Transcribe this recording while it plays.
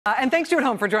And thanks to you at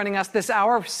home for joining us this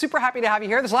hour. Super happy to have you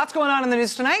here. There's lots going on in the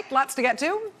news tonight, lots to get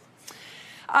to.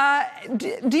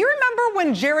 Do you remember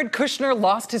when Jared Kushner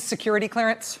lost his security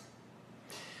clearance?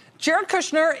 Jared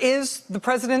Kushner is the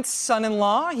president's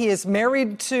son-in-law. He is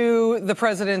married to the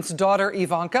president's daughter,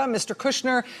 Ivanka. Mr.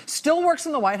 Kushner still works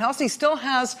in the White House. He still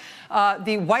has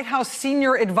the White House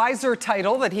senior advisor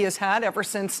title that he has had ever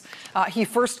since he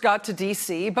first got to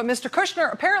D.C. But Mr.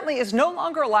 Kushner apparently is no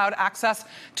longer allowed access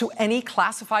to any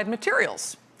classified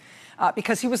materials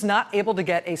because he was not able to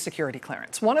get a security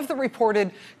clearance. One of the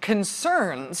reported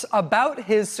concerns about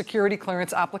his security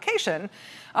clearance application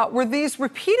were these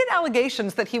repeated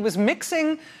allegations that he was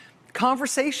mixing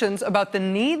conversations about the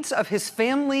needs of his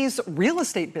family's real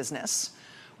estate business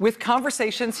with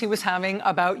conversations he was having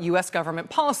about U.S. government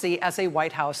policy as a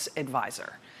White House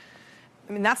advisor.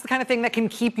 I mean, that's the kind of thing that can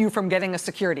keep you from getting a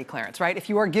security clearance, right? If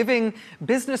you are giving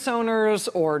business owners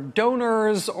or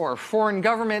donors or foreign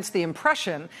governments the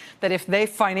impression that if they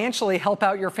financially help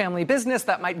out your family business,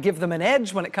 that might give them an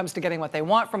edge when it comes to getting what they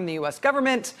want from the U.S.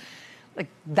 government, like,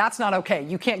 that's not okay.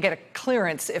 You can't get a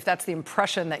clearance if that's the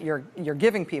impression that you're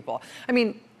giving people. I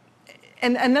mean,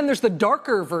 and then there's the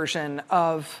darker version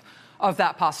of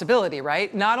that possibility,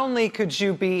 right? Not only could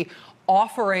you be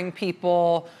offering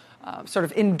people sort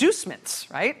of inducements,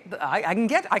 right?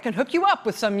 I can hook you up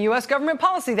with some U.S. government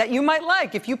policy that you might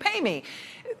like if you pay me.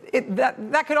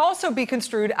 That could also be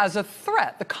construed as a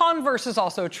threat. The converse is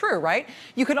also true, right?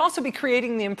 You could also be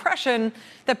creating the impression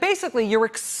that basically you're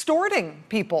extorting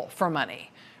people for money,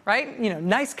 right? You know,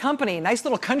 nice company, nice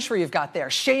little country you've got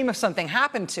there. Shame if something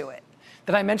happened to it.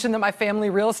 Did I mention that my family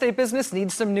real estate business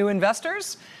needs some new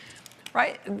investors?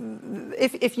 Right?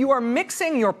 If you are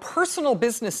mixing your personal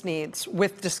business needs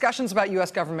with discussions about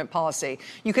U.S. government policy,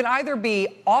 you can either be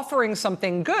offering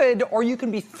something good or you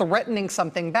can be threatening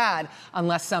something bad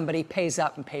unless somebody pays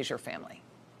up and pays your family.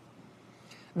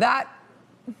 That,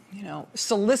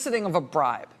 soliciting of a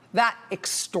bribe, that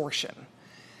extortion,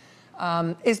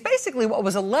 is basically what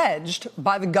was alleged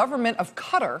by the government of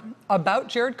Qatar about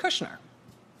Jared Kushner.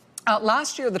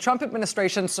 Last year, the Trump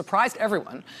administration surprised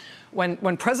everyone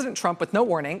when President Trump, with no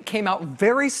warning, came out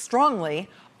very strongly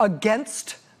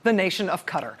against the nation of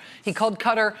Qatar. He called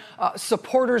Qatar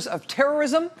supporters of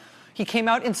terrorism. He came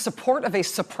out in support of a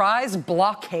surprise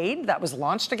blockade that was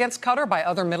launched against Qatar by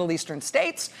other Middle Eastern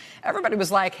states. Everybody was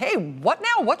like, hey, what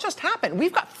now? What just happened?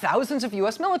 We've got thousands of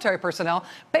U.S. military personnel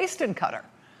based in Qatar.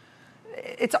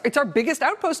 It's our biggest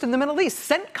outpost in the Middle East.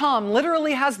 CENTCOM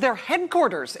literally has their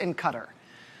headquarters in Qatar.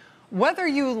 Whether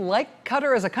you like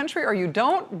Qatar as a country or you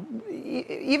don't,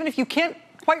 even if you can't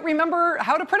quite remember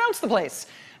how to pronounce the place,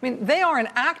 I mean, they are an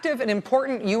active and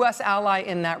important U.S. ally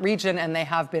in that region, and they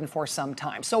have been for some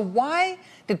time. So why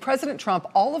did President Trump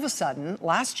all of a sudden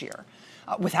last year,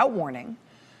 without warning,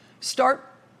 start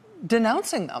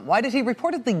denouncing them? Why did he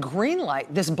reportedly greenlight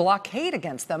this blockade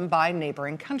against them by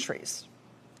neighboring countries?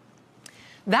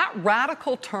 That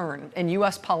radical turn in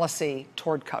U.S. policy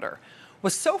toward Qatar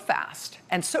was so fast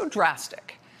and so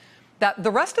drastic that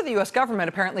the rest of the U.S. government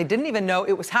apparently didn't even know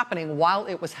it was happening while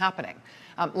it was happening.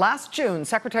 Last June,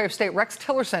 Secretary of State Rex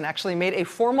Tillerson actually made a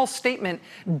formal statement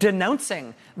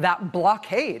denouncing that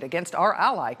blockade against our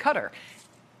ally, Qatar.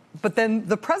 But then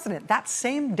the president, that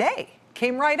same day,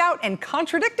 came right out and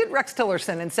contradicted Rex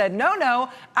Tillerson and said,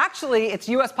 no, actually, it's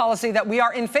U.S. policy that we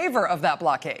are in favor of that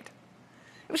blockade.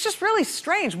 It was just really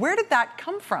strange. Where did that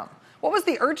come from? What was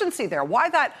the urgency there? Why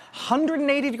that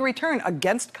 180-degree turn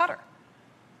against Qatar?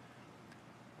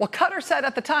 Well, Qatar said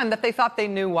at the time that they thought they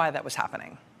knew why that was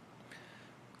happening.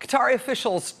 Qatari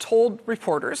officials told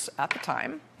reporters at the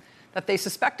time that they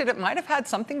suspected it might have had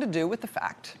something to do with the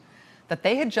fact that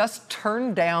they had just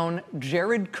turned down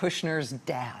Jared Kushner's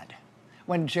dad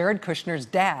when Jared Kushner's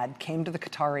dad came to the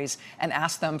Qataris and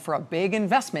asked them for a big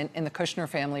investment in the Kushner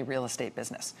family real estate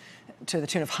business to the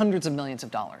tune of hundreds of millions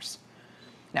of dollars.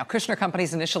 Now, Kushner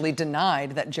companies initially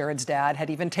denied that Jared's dad had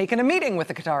even taken a meeting with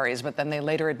the Qataris, but then they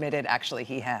later admitted actually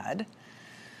he had.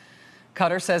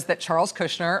 Qatar says that Charles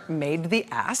Kushner made the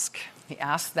ask. He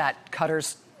asked that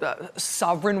Qatar's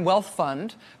sovereign wealth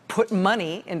fund put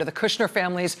money into the Kushner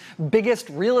family's biggest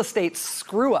real estate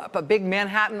screw-up, a big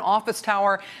Manhattan office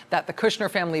tower that the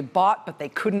Kushner family bought, but they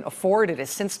couldn't afford. It has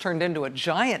since turned into a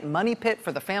giant money pit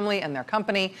for the family and their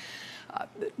company.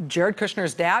 Jared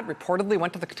Kushner's dad reportedly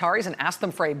went to the Qataris and asked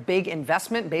them for a big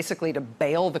investment, basically to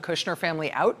bail the Kushner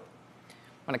family out.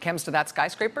 When it comes to that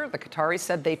skyscraper, the Qataris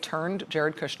said they turned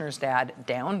Jared Kushner's dad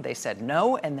down. They said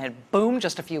no, and then boom,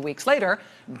 just a few weeks later,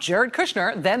 Jared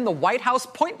Kushner, then the White House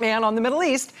point man on the Middle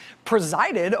East,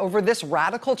 presided over this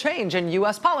radical change in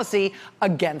U.S. policy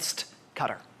against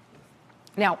Qatar.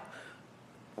 Now,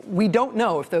 We don't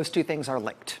know if those two things are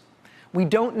linked. We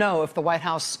don't know if the White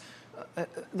House's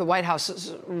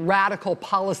radical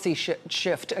policy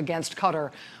shift against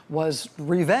Qatar was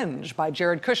revenge by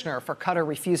Jared Kushner for Qatar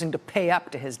refusing to pay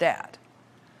up to his dad.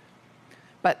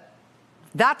 But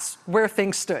that's where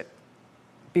things stood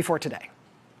before today.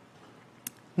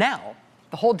 Now,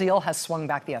 the whole deal has swung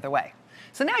back the other way.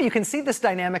 So now you can see this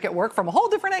dynamic at work from a whole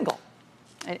different angle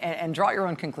and draw your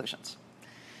own conclusions.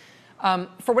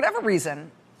 For whatever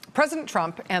reason, President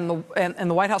Trump and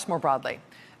the White House more broadly,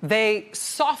 they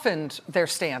softened their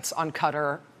stance on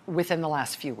Qatar within the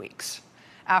last few weeks.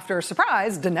 After,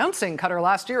 surprise, denouncing Qatar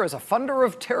last year as a funder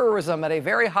of terrorism at a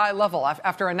very high level,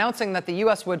 after announcing that the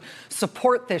U.S. would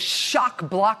support this shock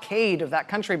blockade of that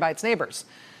country by its neighbors.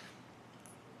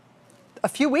 A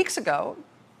few weeks ago,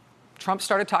 Trump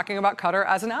started talking about Qatar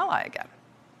as an ally again.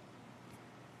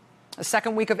 The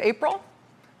second week of April,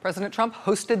 President Trump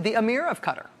hosted the Emir of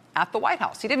Qatar at the White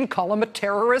House. He didn't call him a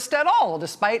terrorist at all,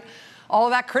 despite all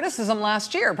of that criticism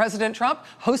last year. President Trump,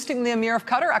 hosting the Emir of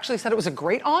Qatar, actually said it was a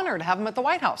great honor to have him at the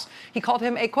White House. He called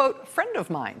him a, quote, friend of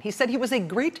mine. He said he was a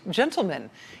great gentleman.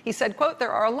 He said, quote,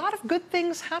 there are a lot of good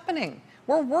things happening.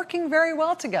 We're working very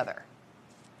well together.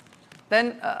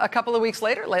 Then a couple of weeks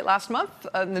later, late last month,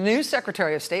 the new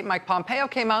Secretary of State, Mike Pompeo,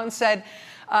 came out and said,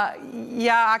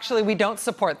 yeah, actually, we don't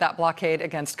support that blockade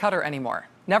against Qatar anymore.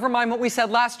 Never mind what we said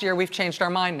last year, we've changed our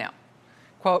mind now.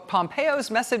 Quote, Pompeo's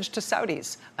message to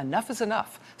Saudis, enough is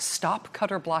enough. Stop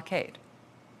Qatar blockade.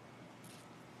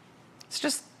 Let's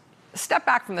just step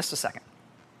back from this a second.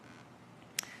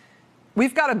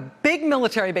 We've got a big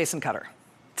military base in Qatar.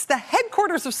 It's the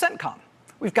headquarters of CENTCOM.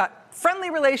 We've got friendly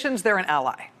relations, they're an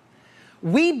ally.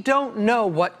 We don't know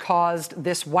what caused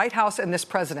this White House and this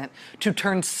president to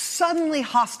turn suddenly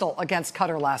hostile against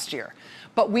Qatar last year.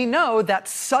 But we know that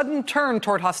sudden turn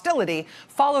toward hostility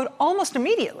followed almost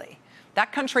immediately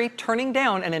that country turning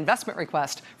down an investment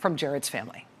request from Jared's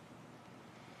family.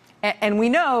 And we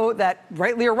know that,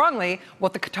 rightly or wrongly,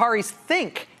 what the Qataris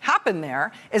think happened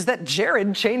there is that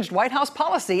Jared changed White House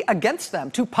policy against them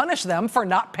to punish them for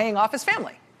not paying off his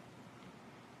family.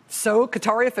 So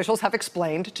Qatari officials have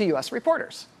explained to U.S.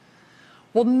 reporters.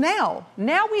 Well, now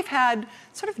we've had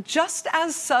sort of just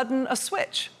as sudden a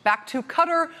switch back to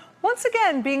Qatar once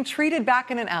again being treated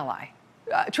back in an ally.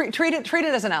 Treated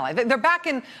as an ally. They're back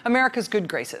in America's good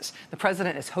graces. The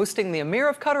president is hosting the Emir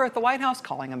of Qatar at the White House,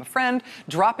 calling him a friend,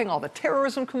 dropping all the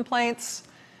terrorism complaints,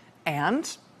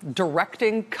 and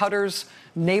directing Qatar's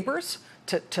neighbors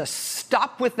to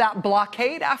stop with that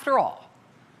blockade after all.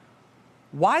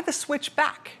 Why the switch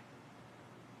back?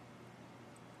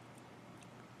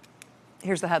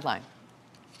 Here's the headline.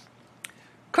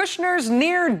 Kushner's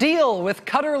near deal with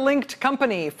Qatar-linked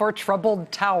company for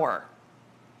troubled tower.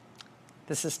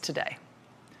 This is today.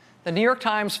 The New York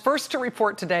Times first to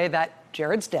report today that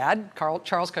Jared's dad,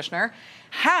 Charles Kushner,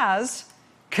 has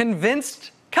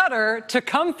convinced Qatar to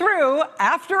come through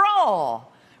after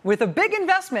all with a big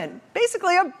investment,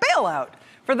 basically a bailout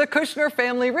for the Kushner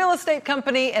family real estate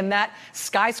company and that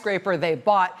skyscraper they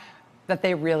bought that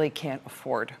they really can't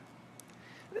afford.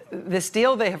 This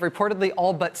deal they have reportedly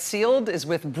all but sealed is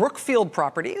with Brookfield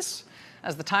Properties.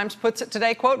 As the Times puts it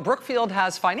today, quote, Brookfield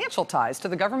has financial ties to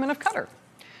the government of Qatar.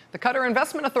 The Qatar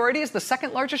Investment Authority is the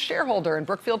second largest shareholder in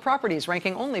Brookfield Properties,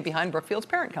 ranking only behind Brookfield's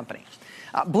parent company.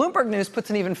 Bloomberg News puts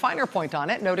an even finer point on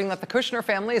it, noting that the Kushner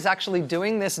family is actually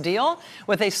doing this deal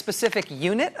with a specific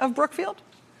unit of Brookfield.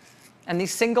 And the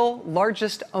single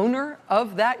largest owner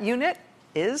of that unit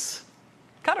is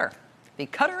Qatar, the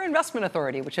Qatar Investment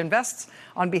Authority, which invests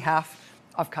on behalf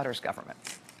of Qatar's government.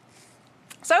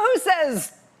 So who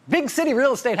says big city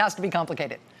real estate has to be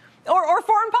complicated? Or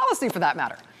foreign policy, for that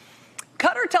matter?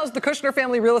 Qatar tells the Kushner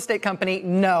family real estate company,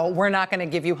 no, we're not going to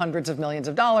give you hundreds of millions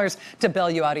of dollars to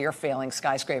bail you out of your failing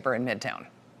skyscraper in Midtown.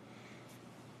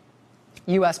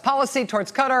 U.S. policy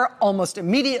towards Qatar almost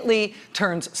immediately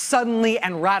turns suddenly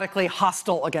and radically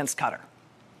hostile against Qatar.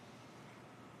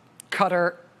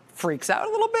 Qatar freaks out a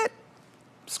little bit,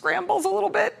 scrambles a little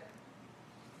bit.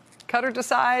 Qatar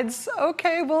decides,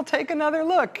 okay, we'll take another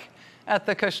look at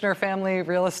the Kushner family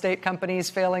real estate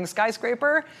company's failing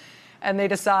skyscraper. And they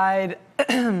decide,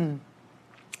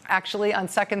 actually, on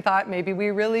second thought, maybe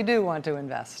we really do want to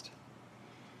invest.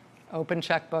 Open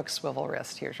checkbook, swivel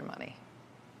wrist, here's your money.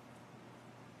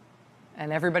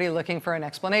 And everybody looking for an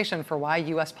explanation for why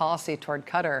U.S. policy toward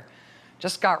Qatar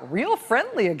just got real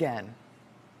friendly again,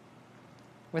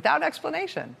 without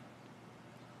explanation.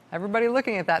 Everybody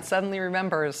looking at that suddenly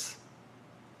remembers,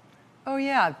 oh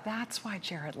yeah, that's why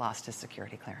Jared lost his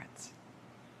security clearance.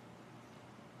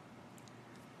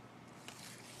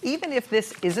 Even if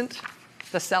this isn't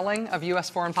the selling of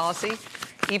U.S. foreign policy,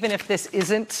 even if this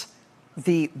isn't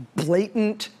the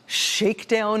blatant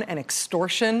shakedown and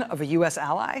extortion of a U.S.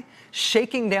 ally,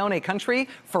 shaking down a country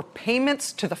for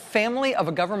payments to the family of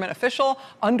a government official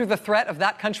under the threat of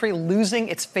that country losing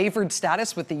its favored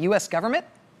status with the U.S. government,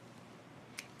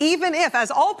 even if,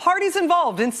 as all parties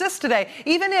involved insist today,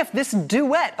 even if this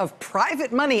duet of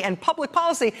private money and public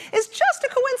policy is just a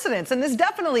coincidence, and this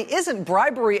definitely isn't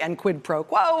bribery and quid pro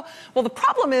quo, well, the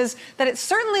problem is that it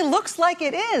certainly looks like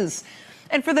it is.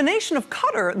 And for the nation of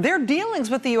Qatar, their dealings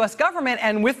with the U.S. government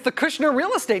and with the Kushner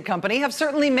real estate company have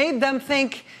certainly made them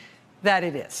think that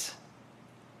it is.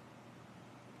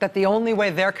 That the only way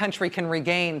their country can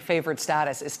regain favored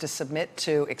status is to submit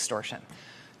to extortion,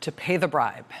 to pay the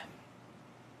bribe.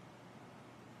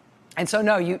 And so,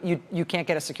 no, you can't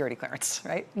get a security clearance,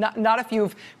 right? Not if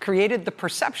you've created the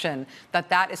perception that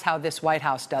that is how this White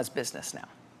House does business now.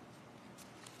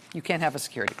 You can't have a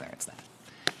security clearance then.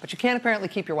 But you can apparently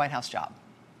keep your White House job.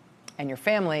 And your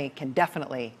family can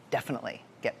definitely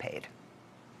get paid.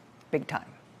 Big time.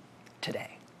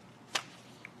 Today.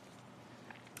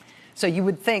 So you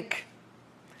would think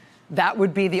that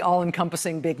would be the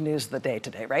all-encompassing big news of the day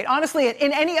today, right? Honestly,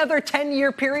 in any other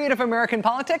 10-year period of American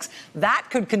politics, that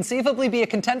could conceivably be a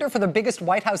contender for the biggest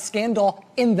White House scandal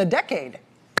in the decade.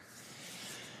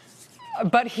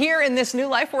 But here in this new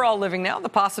life we're all living now, the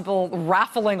possible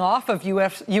raffling off of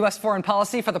U.S. foreign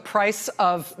policy for the price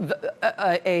of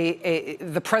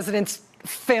the president's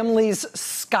family's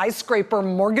skyscraper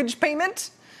mortgage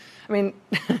payment. I mean,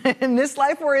 in this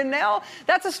life we're in now,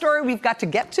 that's a story we've got to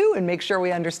get to and make sure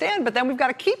we understand, but then we've got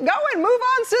to keep going, move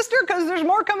on, sister, because there's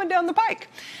more coming down the pike.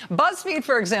 BuzzFeed,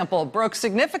 for example, broke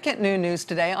significant new news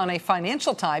today on a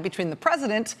financial tie between the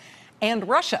president and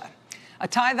Russia. A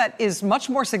tie that is much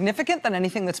more significant than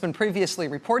anything that's been previously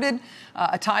reported,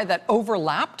 a tie that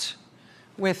overlapped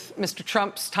with Mr.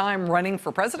 Trump's time running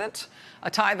for president,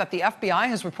 a tie that the FBI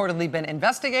has reportedly been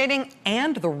investigating,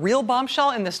 and the real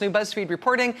bombshell in this new BuzzFeed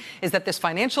reporting is that this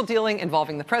financial dealing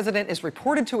involving the president is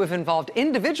reported to have involved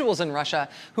individuals in Russia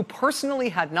who personally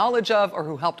had knowledge of or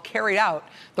who helped carry out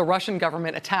the Russian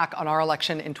government attack on our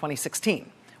election in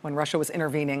 2016, when Russia was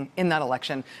intervening in that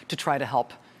election to try to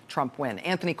help Trump win.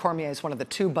 Anthony Cormier is one of the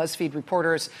two BuzzFeed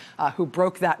reporters who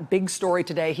broke that big story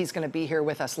today. He's going to be here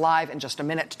with us live in just a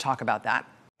minute to talk about that.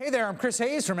 Hey there, I'm Chris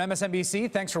Hayes from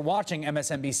MSNBC. Thanks for watching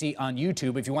MSNBC on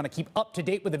YouTube. If you want to keep up to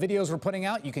date with the videos we're putting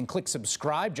out, you can click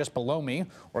subscribe just below me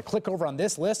or click over on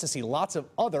this list to see lots of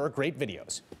other great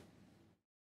videos.